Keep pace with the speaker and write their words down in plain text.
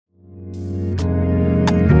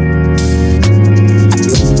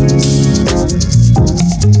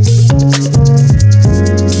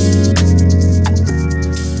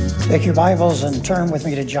your Bibles and turn with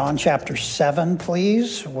me to John chapter 7,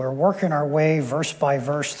 please. We're working our way verse by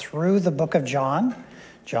verse through the book of John.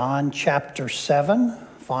 John chapter 7.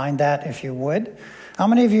 Find that if you would. How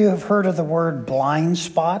many of you have heard of the word blind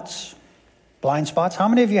spots? Blind spots? How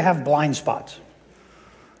many of you have blind spots?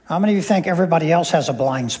 How many of you think everybody else has a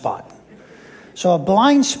blind spot? So a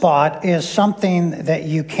blind spot is something that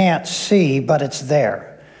you can't see, but it's there.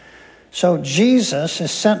 So Jesus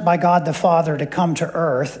is sent by God the Father to come to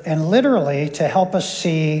earth and literally to help us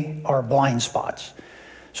see our blind spots.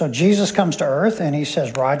 So Jesus comes to earth and he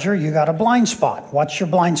says, Roger, you got a blind spot. What's your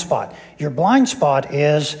blind spot? Your blind spot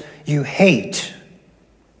is you hate.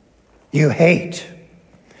 You hate.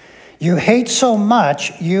 You hate so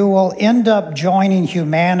much, you will end up joining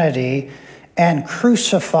humanity and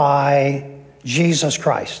crucify Jesus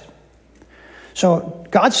Christ. So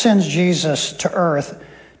God sends Jesus to earth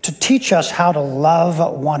to teach us how to love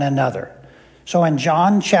one another. So in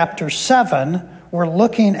John chapter 7, we're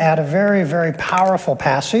looking at a very, very powerful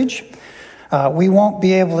passage. We won't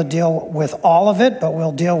be able to deal with all of it, but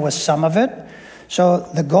we'll deal with some of it. So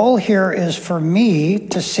the goal here is for me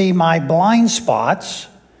to see my blind spots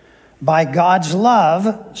by God's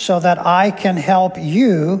love so that I can help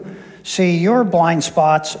you see your blind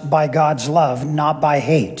spots by God's love, not by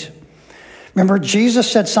hate. Remember, Jesus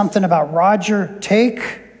said something about, Roger,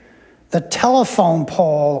 take the telephone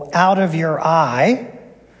pole out of your eye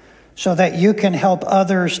so that you can help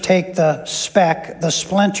others take the speck, the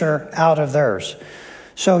splinter out of theirs.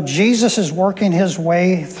 So Jesus is working his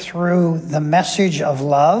way through the message of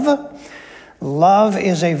love. Love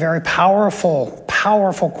is a very powerful,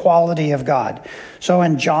 powerful quality of God. So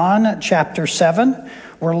in John chapter 7,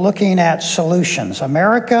 we're looking at solutions.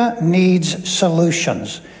 America needs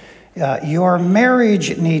solutions. Your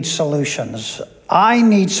marriage needs solutions. I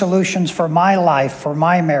need solutions for my life, for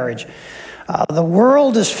my marriage. The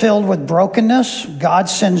world is filled with brokenness. God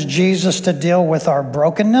sends Jesus to deal with our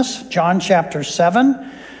brokenness. John chapter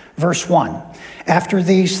 7, verse 1. After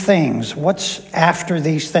these things. What's after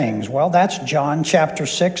these things? Well, that's John chapter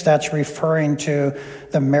 6. That's referring to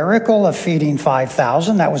the miracle of feeding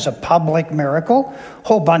 5,000. That was a public miracle. A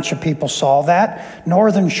whole bunch of people saw that.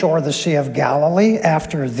 Northern shore of the Sea of Galilee.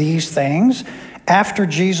 After these things. After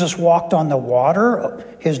Jesus walked on the water,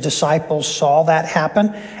 his disciples saw that happen.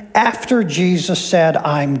 After Jesus said,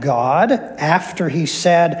 I'm God. After he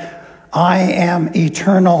said, I am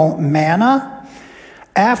eternal manna.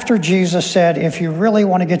 After Jesus said, if you really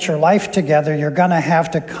want to get your life together, you're going to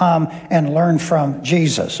have to come and learn from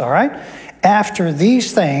Jesus, all right? After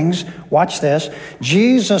these things, watch this,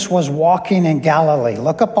 Jesus was walking in Galilee.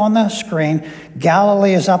 Look up on the screen.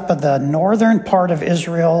 Galilee is up at the northern part of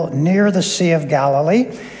Israel near the Sea of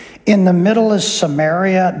Galilee. In the middle is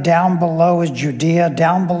Samaria. Down below is Judea.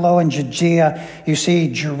 Down below in Judea, you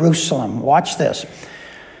see Jerusalem. Watch this.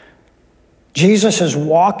 Jesus is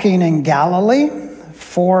walking in Galilee.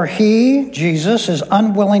 For he, Jesus, is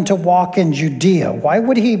unwilling to walk in Judea. Why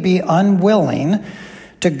would he be unwilling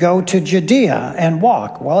to go to Judea and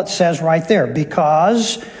walk? Well, it says right there,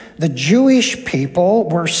 because the Jewish people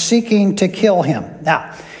were seeking to kill him.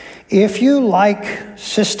 Now, if you like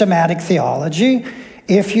systematic theology,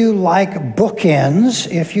 if you like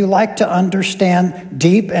bookends, if you like to understand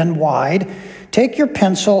deep and wide, take your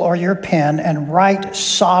pencil or your pen and write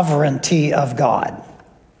sovereignty of God.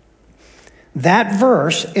 That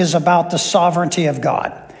verse is about the sovereignty of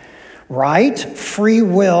God. Right? Free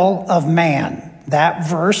will of man. That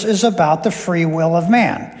verse is about the free will of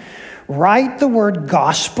man. Write the word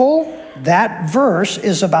gospel. That verse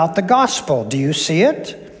is about the gospel. Do you see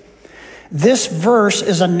it? This verse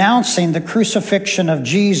is announcing the crucifixion of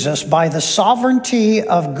Jesus by the sovereignty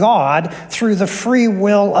of God through the free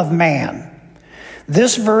will of man.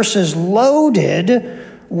 This verse is loaded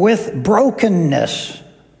with brokenness.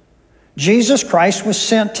 Jesus Christ was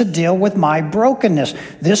sent to deal with my brokenness.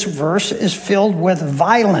 This verse is filled with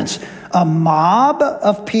violence. A mob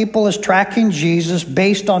of people is tracking Jesus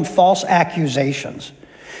based on false accusations.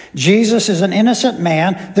 Jesus is an innocent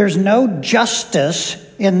man. There's no justice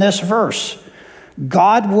in this verse.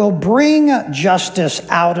 God will bring justice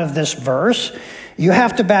out of this verse. You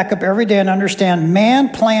have to back up every day and understand man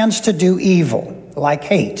plans to do evil, like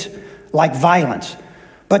hate, like violence.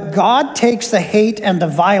 But God takes the hate and the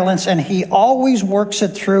violence and he always works it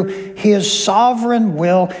through his sovereign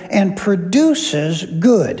will and produces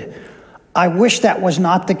good. I wish that was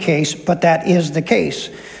not the case, but that is the case.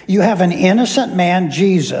 You have an innocent man,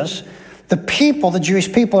 Jesus. The people, the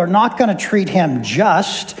Jewish people, are not going to treat him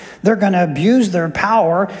just. They're going to abuse their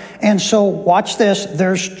power. And so watch this.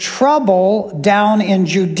 There's trouble down in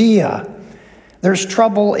Judea. There's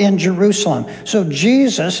trouble in Jerusalem. So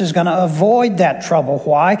Jesus is going to avoid that trouble.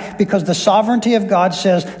 Why? Because the sovereignty of God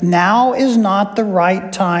says now is not the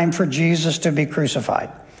right time for Jesus to be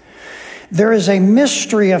crucified. There is a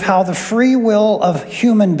mystery of how the free will of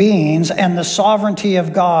human beings and the sovereignty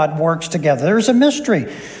of God works together. There's a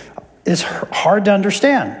mystery. It's hard to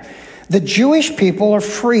understand. The Jewish people are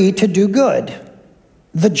free to do good.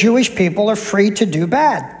 The Jewish people are free to do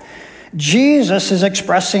bad. Jesus is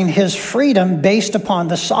expressing his freedom based upon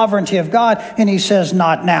the sovereignty of God, and he says,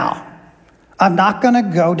 not now. I'm not going to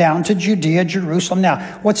go down to Judea, Jerusalem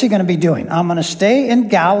now. What's he going to be doing? I'm going to stay in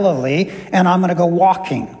Galilee, and I'm going to go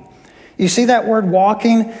walking. You see that word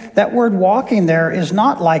walking? That word walking there is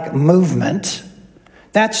not like movement.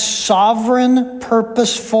 That's sovereign,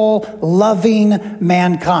 purposeful, loving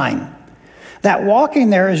mankind. That walking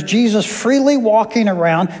there is Jesus freely walking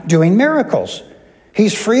around doing miracles.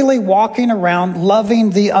 He's freely walking around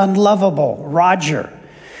loving the unlovable, Roger.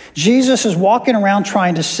 Jesus is walking around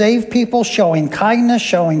trying to save people, showing kindness,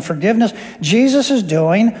 showing forgiveness. Jesus is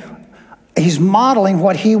he's modeling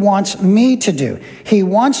what he wants me to do. He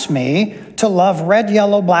wants me to love red,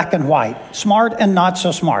 yellow, black, and white, smart and not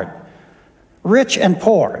so smart, rich and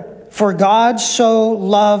poor. For God so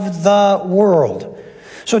loved the world.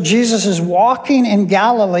 So Jesus is walking in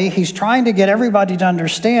Galilee. He's trying to get everybody to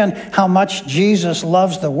understand how much Jesus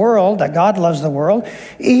loves the world, that God loves the world,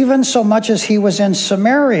 even so much as he was in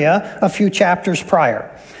Samaria a few chapters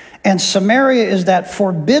prior. And Samaria is that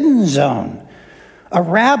forbidden zone. A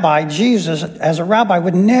rabbi, Jesus, as a rabbi,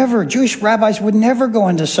 Jewish rabbis would never go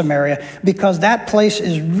into Samaria because that place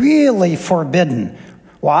is really forbidden.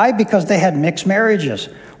 Why? Because they had mixed marriages.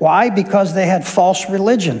 Why? Because they had false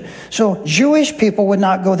religion. So Jewish people would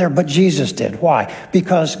not go there, but Jesus did. Why?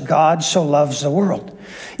 Because God so loves the world.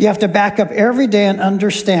 You have to back up every day and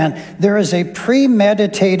understand there is a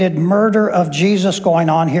premeditated murder of Jesus going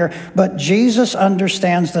on here, but Jesus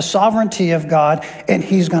understands the sovereignty of God, and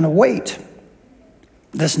he's going to wait.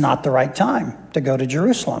 This is not the right time to go to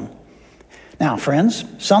Jerusalem. Now, friends,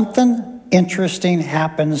 something interesting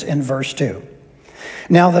happens in verse 2.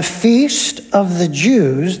 Now, the feast of the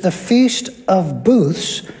Jews, the feast of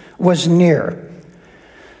booths, was near.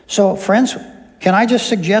 So, friends, can I just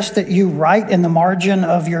suggest that you write in the margin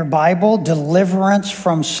of your Bible, deliverance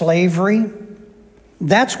from slavery?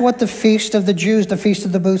 That's what the feast of the Jews, the feast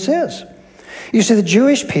of the booths is. You see, the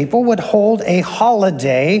Jewish people would hold a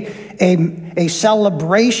holiday, a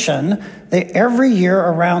celebration every year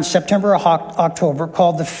around September or October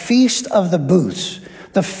called the Feast of the Booths.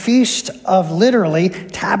 The Feast of literally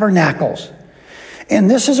Tabernacles.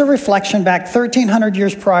 And this is a reflection back 1,300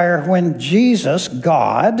 years prior when Jesus,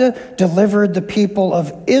 God, delivered the people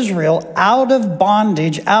of Israel out of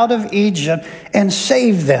bondage, out of Egypt, and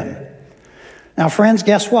saved them. Now, friends,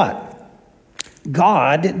 guess what?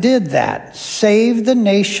 God did that, saved the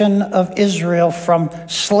nation of Israel from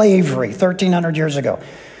slavery 1,300 years ago.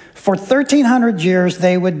 For 1,300 years,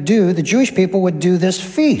 the Jewish people would do this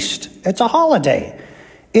feast. It's a holiday.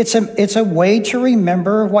 It's a way to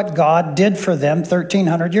remember what God did for them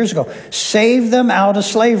 1,300 years ago. Saved them out of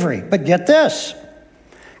slavery. But get this,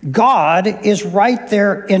 God is right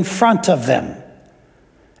there in front of them.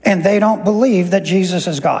 And they don't believe that Jesus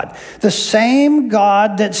is God. The same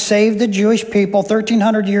God that saved the Jewish people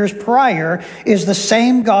 1,300 years prior is the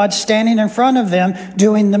same God standing in front of them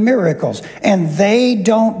doing the miracles. And they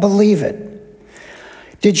don't believe it.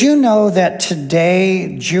 Did you know that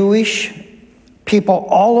today Jewish people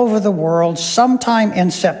all over the world, sometime in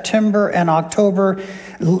September and October,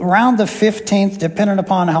 around the 15th, depending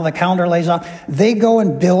upon how the calendar lays out, they go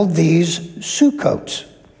and build these Sukkot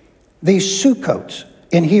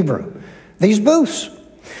in Hebrew, these booths.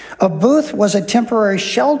 A booth was a temporary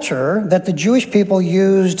shelter that the Jewish people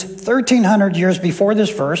used 1,300 years before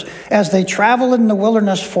this verse. As they traveled in the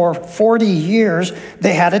wilderness for 40 years,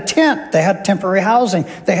 they had a tent. They had temporary housing.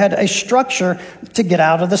 They had a structure to get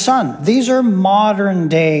out of the sun. These are modern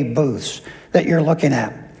day booths that you're looking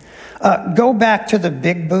at. Go back to the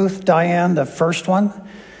big booth, Diane, the first one.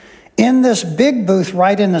 In this big booth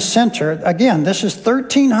right in the center, again, this is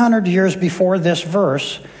 1,300 years before this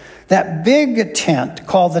verse, that big tent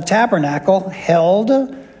called the tabernacle held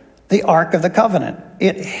the Ark of the Covenant.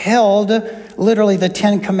 It held literally the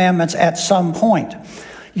 10 Commandments at some point.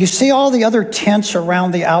 You see all the other tents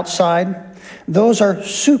around the outside? Those are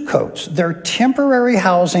Sukkots. They're temporary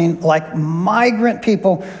housing like migrant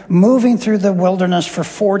people moving through the wilderness for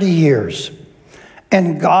 40 years.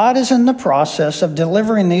 And God is in the process of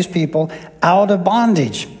delivering these people out of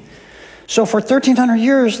bondage. So for 1,300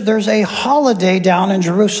 years, there's a holiday down in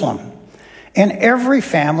Jerusalem. And every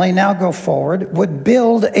family, now go forward, would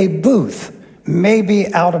build a booth.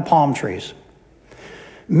 maybe out of palm trees.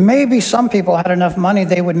 Maybe some people had enough money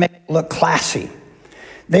they would make it look classy.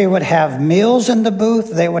 They would have meals in the booth.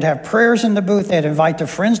 They would have prayers in the booth. They'd invite their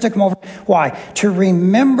friends to come over. Why? To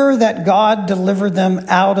remember that God delivered them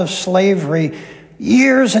out of slavery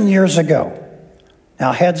years and years ago.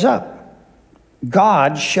 Now, heads up.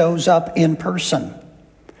 God shows up in person.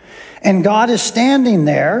 And God is standing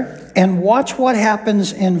there, and watch what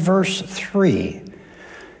happens in verse 3.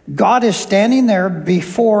 God is standing there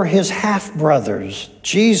before his half-brothers,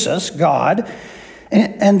 Jesus, God,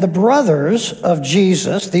 and the brothers of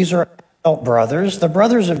Jesus. These are adult brothers. The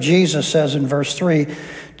brothers of Jesus says in verse 3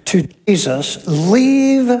 to Jesus,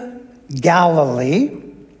 leave Galilee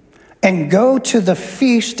and go to the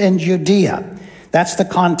feast in Judea. That's the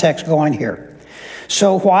context going here.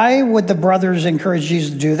 So why would the brothers encourage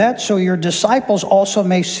Jesus to do that? So your disciples also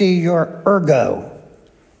may see your ergo,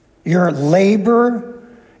 your labor,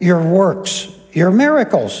 your works, your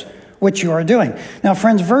miracles, which you are doing. Now,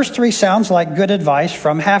 friends, verse 3 sounds like good advice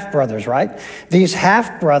from half-brothers, right? These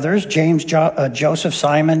half-brothers, James, Joseph,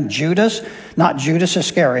 Simon, Judas, not Judas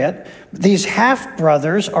Iscariot, these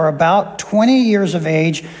half-brothers are about 20 years of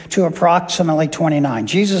age to approximately 29.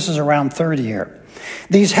 Jesus is around 30 here.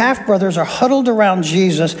 These half-brothers are huddled around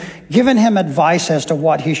Jesus, giving him advice as to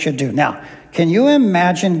what he should do. Now, can you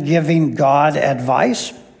imagine giving God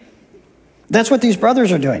advice? That's what these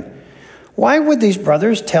brothers are doing. Why would these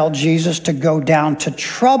brothers tell Jesus to go down to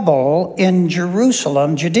trouble in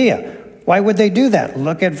Jerusalem, Judea? Why would they do that?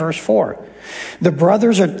 Look at verse 4. The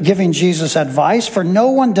brothers are giving Jesus advice, for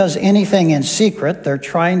no one does anything in secret. They're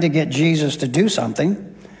trying to get Jesus to do something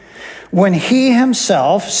when he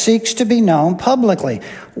himself seeks to be known publicly.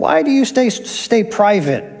 Why do you stay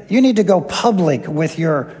private? You need to go public with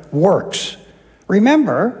your works.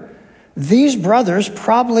 Remember, these brothers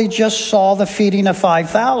probably just saw the feeding of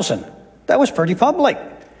 5,000. That was pretty public.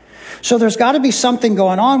 So there's got to be something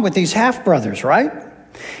going on with these half-brothers, right?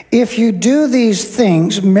 If you do these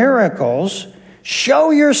things, miracles,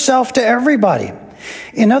 show yourself to everybody.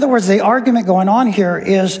 In other words, the argument going on here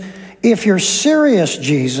is, if you're serious,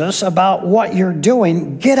 Jesus, about what you're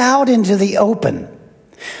doing, get out into the open.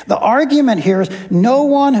 The argument here is no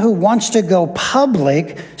one who wants to go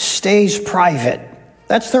public stays private.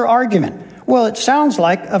 That's their argument. Well, it sounds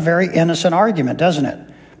like a very innocent argument, doesn't it?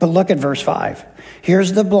 But look at verse 5.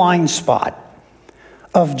 Here's the blind spot.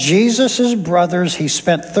 Of Jesus' brothers he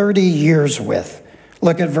spent 30 years with.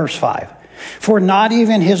 Look at verse 5. For not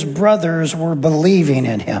even his brothers were believing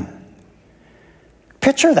in him.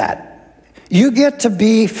 Picture that. You get to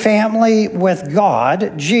be family with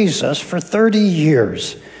God, Jesus, for 30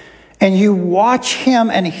 years. And you watch him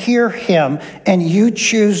and hear him, and you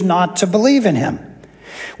choose not to believe in him.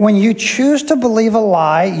 When you choose to believe a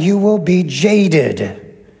lie, you will be jaded.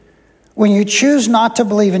 When you choose not to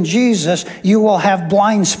believe in Jesus, you will have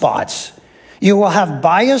blind spots. You will have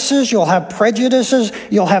biases, you'll have prejudices,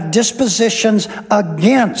 you'll have dispositions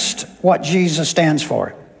against what Jesus stands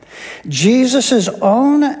for. Jesus'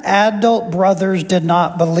 own adult brothers did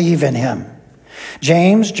not believe in him.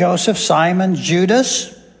 James, Joseph, Simon,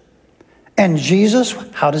 Judas, and Jesus,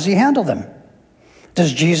 how does he handle them?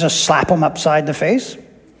 Does Jesus slap them upside the face?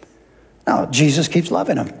 No, Jesus keeps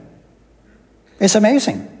loving them. It's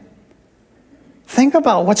amazing. Think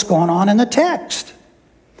about what's going on in the text.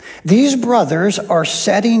 These brothers are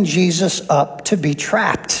setting Jesus up to be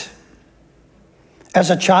trapped. As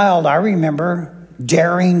a child, I remember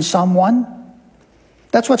daring someone.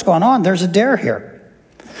 That's what's going on. There's a dare here.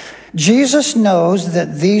 Jesus knows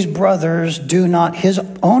that these brothers do not, his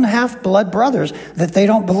own half-blood brothers, that they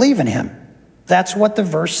don't believe in him. That's what the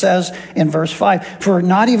verse says in verse 5. For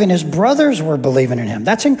not even his brothers were believing in him.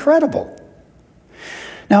 That's incredible.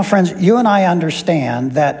 Now, friends, you and I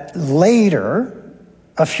understand that later,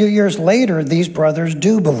 a few years later, these brothers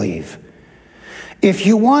do believe. If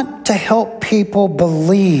you want to help people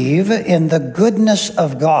believe in the goodness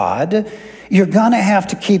of God, you're going to have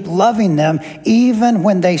to keep loving them even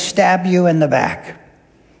when they stab you in the back.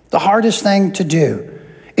 The hardest thing to do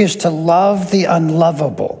is to love the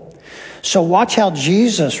unlovable. So watch how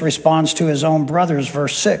Jesus responds to his own brothers,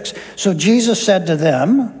 verse 6. So Jesus said to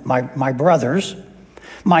them, my brothers,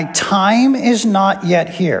 my time is not yet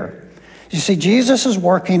here. You see, Jesus is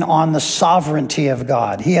working on the sovereignty of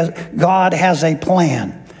God. God has a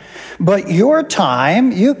plan. But your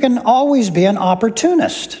time, you can always be an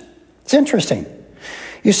opportunist. It's interesting.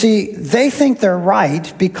 You see, they think they're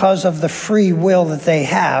right because of the free will that they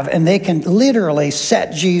have, and they can literally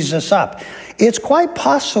set Jesus up. It's quite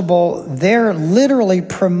possible they're literally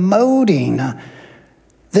promoting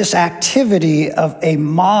this activity of a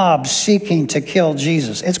mob seeking to kill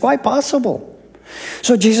Jesus. It's quite possible.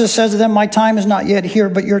 So Jesus says to them, my time is not yet here,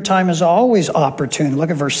 but your time is always opportune. Look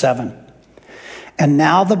at verse 7. And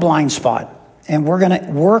now the blind spot. And we're going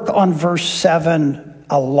to work on verse 7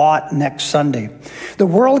 a lot next Sunday. The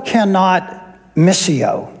world cannot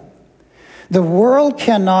missio. The world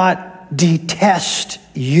cannot detest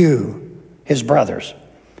you, his brothers,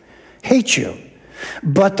 hate you.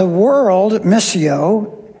 But the world,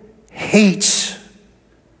 missio, hates,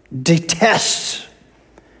 detests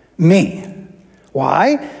me.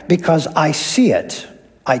 Why? Because I see it.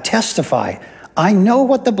 I testify. I know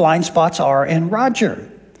what the blind spots are in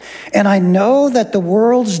Roger. And I know that the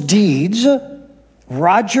world's deeds,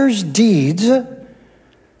 Roger's deeds,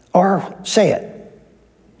 are, say it,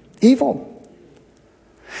 evil.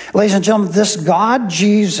 Ladies and gentlemen, this God,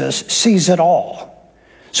 Jesus, sees it all.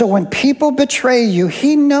 So when people betray you,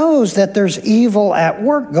 he knows that there's evil at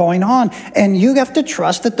work going on, and you have to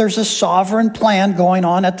trust that there's a sovereign plan going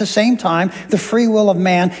on at the same time. The free will of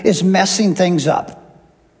man is messing things up.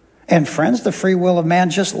 And friends, the free will of man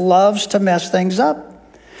just loves to mess things up.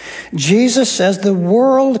 Jesus says the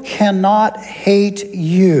world cannot hate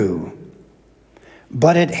you,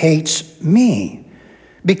 but it hates me,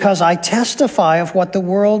 because I testify of what the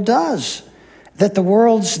world does, that the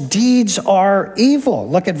world's deeds are evil.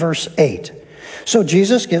 Look at verse 8. So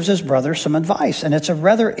Jesus gives his brother some advice, and it's a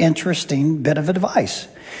rather interesting bit of advice.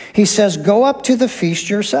 He says, go up to the feast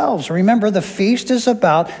yourselves. Remember, the feast is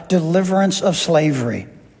about deliverance of slavery.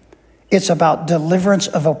 It's about deliverance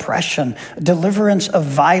of oppression, deliverance of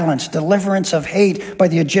violence, deliverance of hate by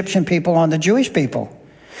the Egyptian people on the Jewish people.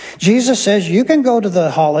 Jesus says, you can go to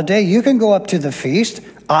the holiday, you can go up to the feast.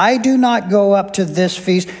 I do not go up to this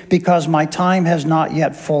feast because my time has not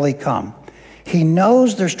yet fully come. He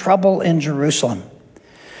knows there's trouble in Jerusalem.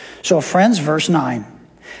 So friends, verse 9,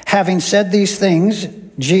 having said these things,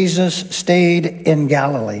 Jesus stayed in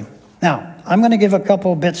Galilee. Now, I'm going to give a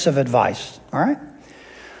couple bits of advice, all right?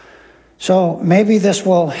 So maybe this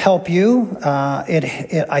will help you.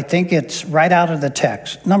 I think it's right out of the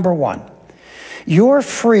text. Number one, you're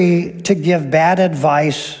free to give bad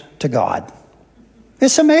advice to God.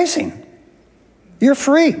 It's amazing. You're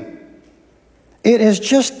free. It is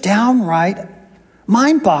just downright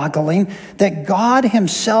mind-boggling that God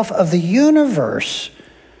himself of the universe,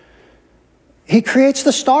 he creates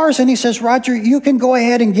the stars and he says, Roger, you can go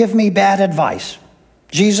ahead and give me bad advice.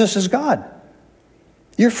 Jesus is God.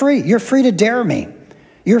 You're free. You're free to dare me.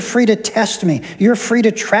 You're free to test me. You're free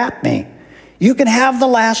to trap me. You can have the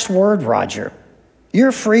last word, Roger.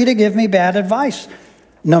 You're free to give me bad advice.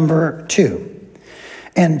 Number two,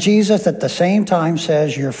 and Jesus at the same time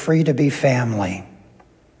says you're free to be family.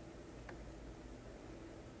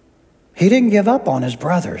 He didn't give up on his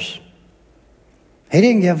brothers. He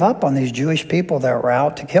didn't give up on these Jewish people that were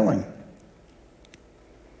out to kill him.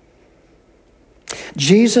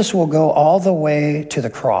 Jesus will go all the way to the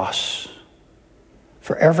cross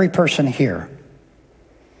for every person here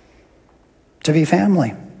to be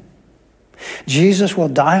family. Jesus will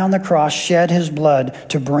die on the cross, shed his blood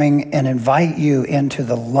to bring and invite you into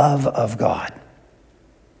the love of God.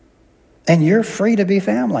 And you're free to be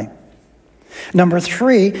family. Number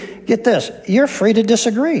three, get this, you're free to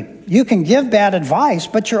disagree. You can give bad advice,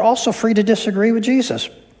 but you're also free to disagree with Jesus.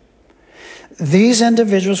 These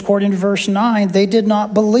individuals, according to verse 9, they did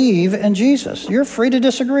not believe in Jesus. You're free to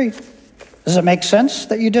disagree. Does it make sense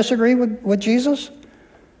that you disagree with Jesus?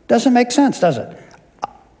 Doesn't make sense, does it?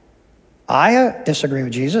 I disagree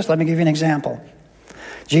with Jesus. Let me give you an example.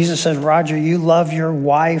 Jesus says, Roger, you love your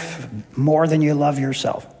wife more than you love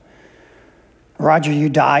yourself. Roger, you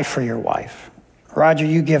die for your wife. Roger,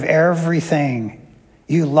 you give everything.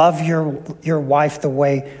 You love your wife the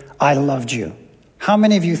way I loved you. How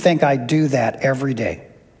many of you think I do that every day?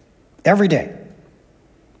 Every day.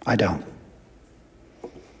 I don't.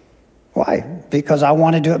 Why? Because I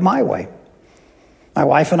want to do it my way. My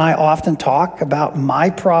wife and I often talk about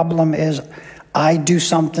my problem is I do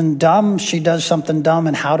something dumb, she does something dumb,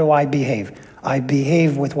 and how do I behave? I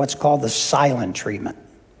behave with what's called the silent treatment.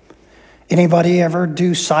 Anybody ever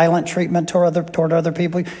do silent treatment toward other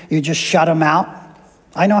people? You just shut them out?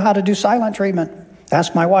 I know how to do silent treatment.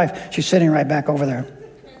 Ask my wife. She's sitting right back over there.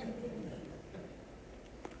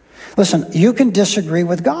 Listen, you can disagree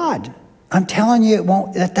with God. I'm telling you,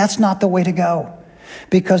 that's not the way to go.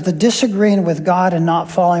 Because the disagreeing with God and not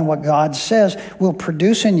following what God says will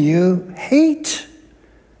produce in you hate.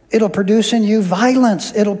 It'll produce in you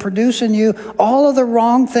violence. It'll produce in you all of the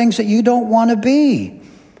wrong things that you don't want to be.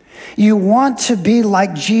 You want to be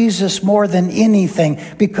like Jesus more than anything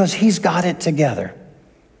because he's got it together.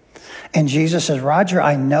 And Jesus says, Roger,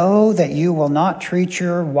 I know that you will not treat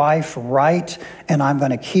your wife right, and I'm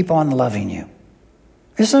going to keep on loving you.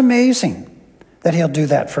 It's amazing that he'll do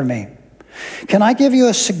that for me. Can I give you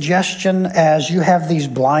a suggestion as you have these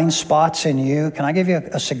blind spots in you? Can I give you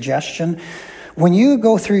a suggestion? When you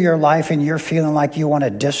go through your life and you're feeling like you want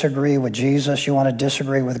to disagree with Jesus, you want to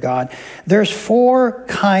disagree with God, there's 4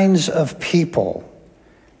 kinds of people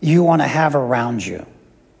you want to have around you.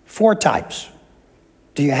 4 types.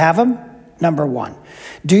 Do you have them? Number 1.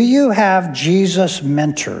 Do you have Jesus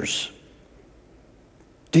mentors?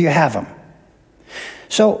 Do you have them?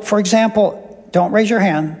 So, for example, don't raise your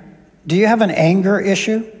hand. Do you have an anger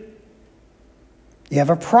issue? You have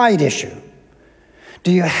a pride issue.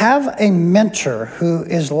 Do you have a mentor who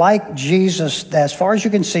is like Jesus, that as far as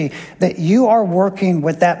you can see, that you are working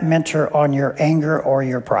with that mentor on your anger or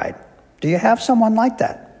your pride? Do you have someone like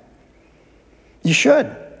that? You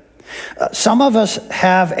should. Some of us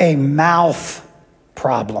have a mouth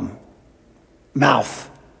problem. Mouth.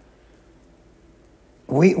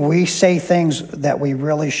 We say things that we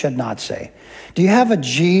really should not say. Do you have a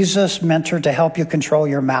Jesus mentor to help you control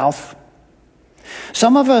your mouth?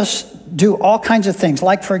 Some of us do all kinds of things.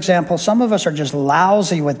 Like, for example, some of us are just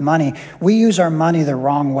lousy with money. We use our money the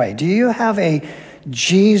wrong way. Do you have a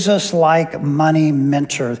Jesus-like money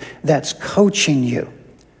mentor that's coaching you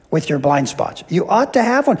with your blind spots? You ought to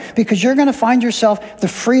have one, because you're going to find yourself the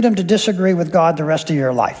freedom to disagree with God the rest of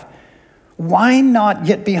your life. Why not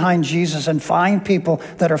get behind Jesus and find people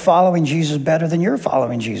that are following Jesus better than you're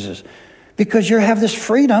following Jesus? Because you have this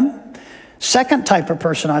freedom. Second type of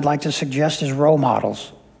person I'd like to suggest is role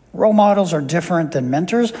models. Role models are different than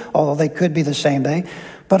mentors, although they could be the same thing.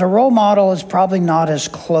 But a role model is probably not as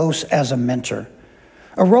close as a mentor.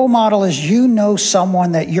 A role model is, you know,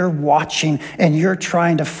 someone that you're watching and you're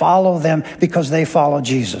trying to follow them because they follow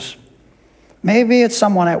Jesus. Maybe it's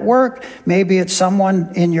someone at work, maybe it's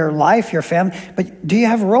someone in your life, your family, but do you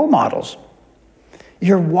have role models?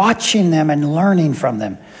 You're watching them and learning from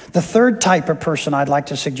them. The third type of person I'd like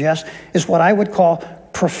to suggest is what I would call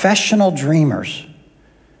professional dreamers.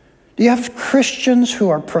 Do you have Christians who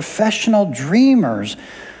are professional dreamers,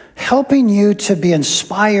 helping you to be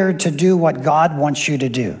inspired to do what God wants you to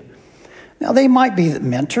do? Now, they might be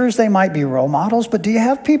mentors, they might be role models, but do you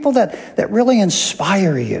have people that really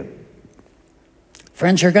inspire you?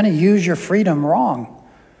 Friends, you're going to use your freedom wrong.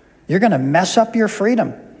 You're going to mess up your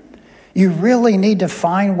freedom. You really need to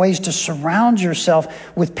find ways to surround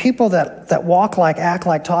yourself with people that walk like, act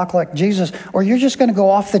like, talk like Jesus, or you're just going to go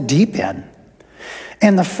off the deep end.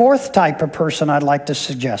 And the fourth type of person I'd like to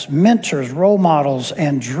suggest, mentors, role models,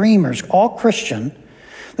 and dreamers, all Christian.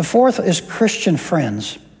 The fourth is Christian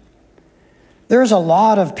friends. There's a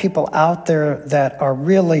lot of people out there that are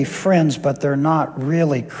really friends, but they're not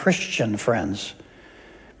really Christian friends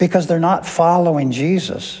because they're not following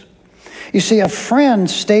Jesus. You see, a friend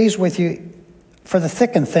stays with you for the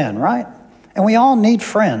thick and thin, right? And we all need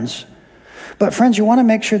friends. But friends, you want to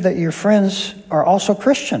make sure that your friends are also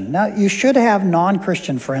Christian. Now, you should have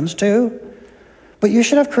non-Christian friends too, but you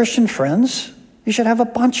should have Christian friends. You should have a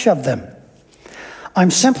bunch of them. I'm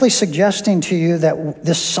simply suggesting to you that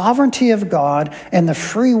the sovereignty of God and the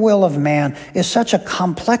free will of man is such a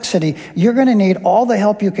complexity, you're going to need all the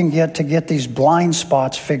help you can get to get these blind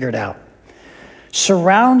spots figured out.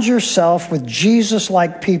 Surround yourself with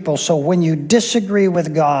Jesus-like people so when you disagree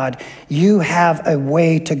with God, you have a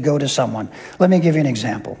way to go to someone. Let me give you an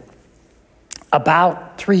example.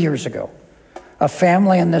 About 3 years ago, a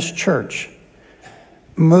family in this church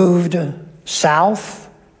moved south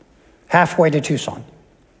halfway to Tucson.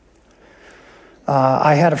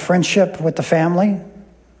 I had a friendship with the family.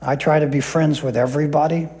 I try to be friends with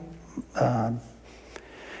everybody. And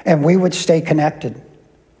we would stay connected.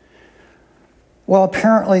 Well,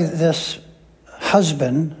 apparently this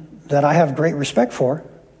husband that I have great respect for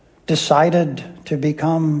decided to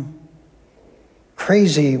become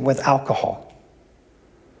crazy with alcohol.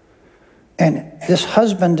 And this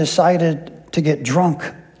husband decided to get drunk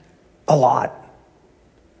a lot.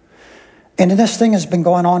 And this thing has been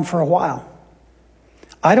going on for a while.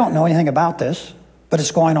 I don't know anything about this, but it's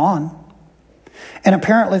going on. And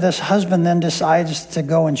apparently this husband then decides to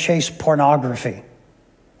go and chase pornography.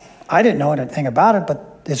 I didn't know anything about it,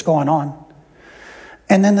 but it's going on.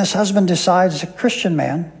 And then this husband decides, a Christian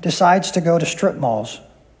man, decides to go to strip malls.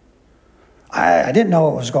 I didn't know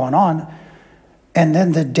what was going on. And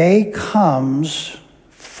then the day comes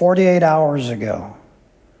 48 hours ago.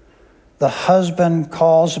 The husband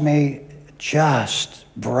calls me just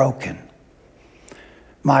broken.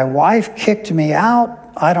 My wife kicked me out.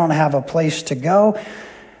 I don't have a place to go.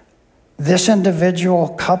 This individual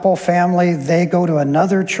couple family, they go to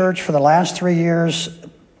another church for the last 3 years,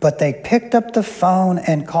 but they picked up the phone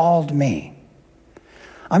and called me.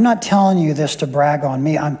 I'm not telling you this to brag on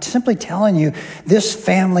me. I'm simply telling you this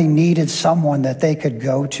family needed someone that they could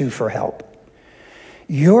go to for help.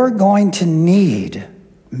 You're going to need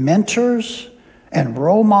mentors and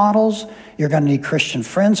role models. You're going to need Christian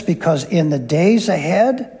friends, because in the days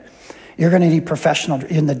ahead, you're going to need professional.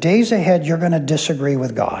 In the days ahead, you're going to disagree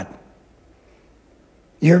with God.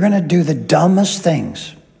 You're going to do the dumbest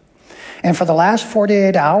things. And for the last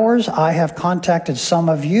 48 hours, I have contacted some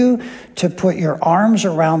of you to put your arms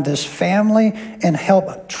around this family and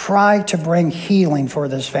help try to bring healing for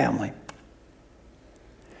this family.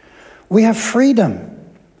 We have freedom.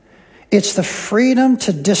 It's the freedom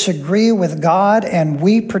to disagree with God, and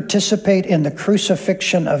we participate in the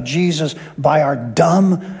crucifixion of Jesus by our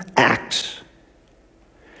dumb acts.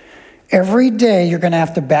 Every day you're going to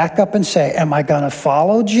have to back up and say, am I going to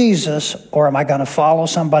follow Jesus or am I going to follow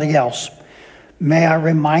somebody else? May I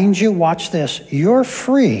remind you, watch this, you're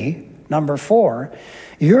free, number 4,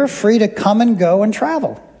 you're free to come and go and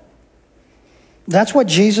travel. That's what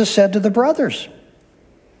Jesus said to the brothers.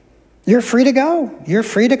 You're free to go, you're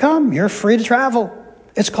free to come, you're free to travel.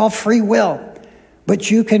 It's called free will.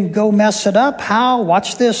 But you can go mess it up. How?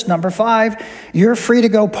 Watch this, number 5, you're free to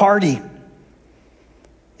go party.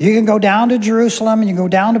 You can go down to Jerusalem and you can go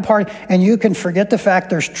down to party, and you can forget the fact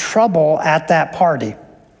there's trouble at that party.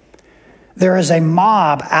 There is a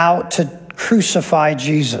mob out to crucify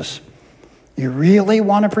Jesus. You really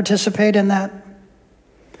want to participate in that?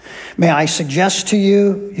 May I suggest to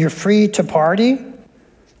you, you're free to party,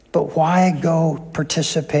 but why go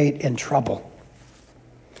participate in trouble?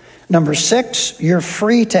 Number 6, you're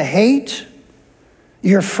free to hate,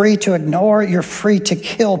 you're free to ignore, you're free to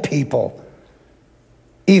kill people.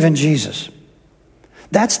 Even Jesus.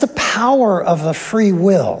 That's the power of the free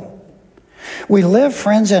will. We live,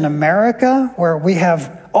 friends, in America where we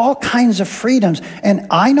have all kinds of freedoms, and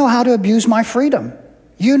I know how to abuse my freedom.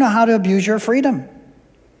 You know how to abuse your freedom.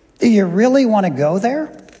 Do you really want to go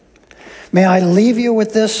there? May I leave you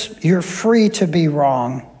with this? You're free to be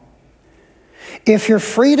wrong. If you're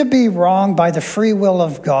free to be wrong by the free will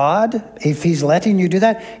of God, if He's letting you do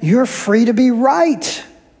that, you're free to be right.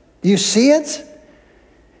 Do you see it?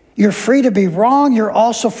 You're free to be wrong. You're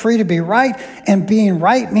also free to be right. And being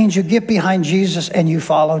right means you get behind Jesus and you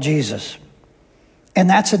follow Jesus. And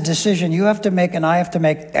that's a decision you have to make and I have to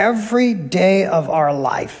make every day of our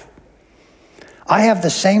life. I have the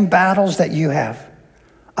same battles that you have.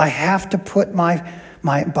 I have to put my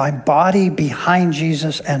body behind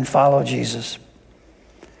Jesus and follow Jesus.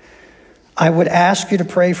 I would ask you to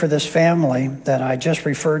pray for this family that I just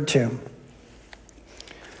referred to.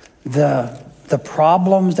 The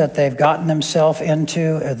problems that they've gotten themselves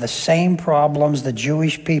into are the same problems the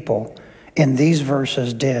Jewish people in these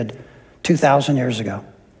verses did 2,000 years ago.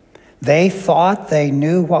 They thought they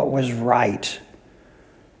knew what was right.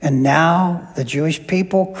 And now the Jewish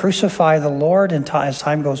people crucify the Lord as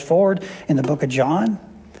time goes forward in the book of John.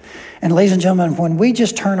 And ladies and gentlemen, when we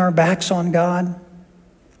just turn our backs on God,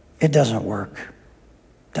 it doesn't work.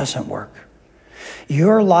 It doesn't work.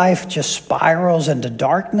 Your life just spirals into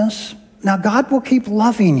darkness. Now, God will keep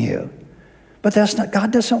loving you, but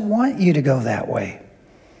God doesn't want you to go that way.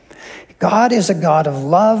 God is a God of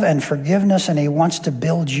love and forgiveness, and He wants to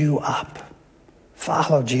build you up.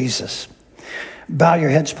 Follow Jesus. Bow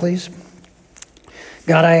your heads, please.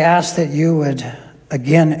 God, I ask that you would,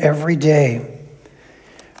 again, every day,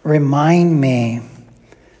 remind me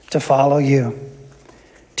to follow you.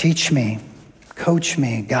 Teach me, coach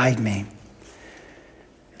me, guide me.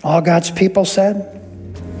 All God's people said,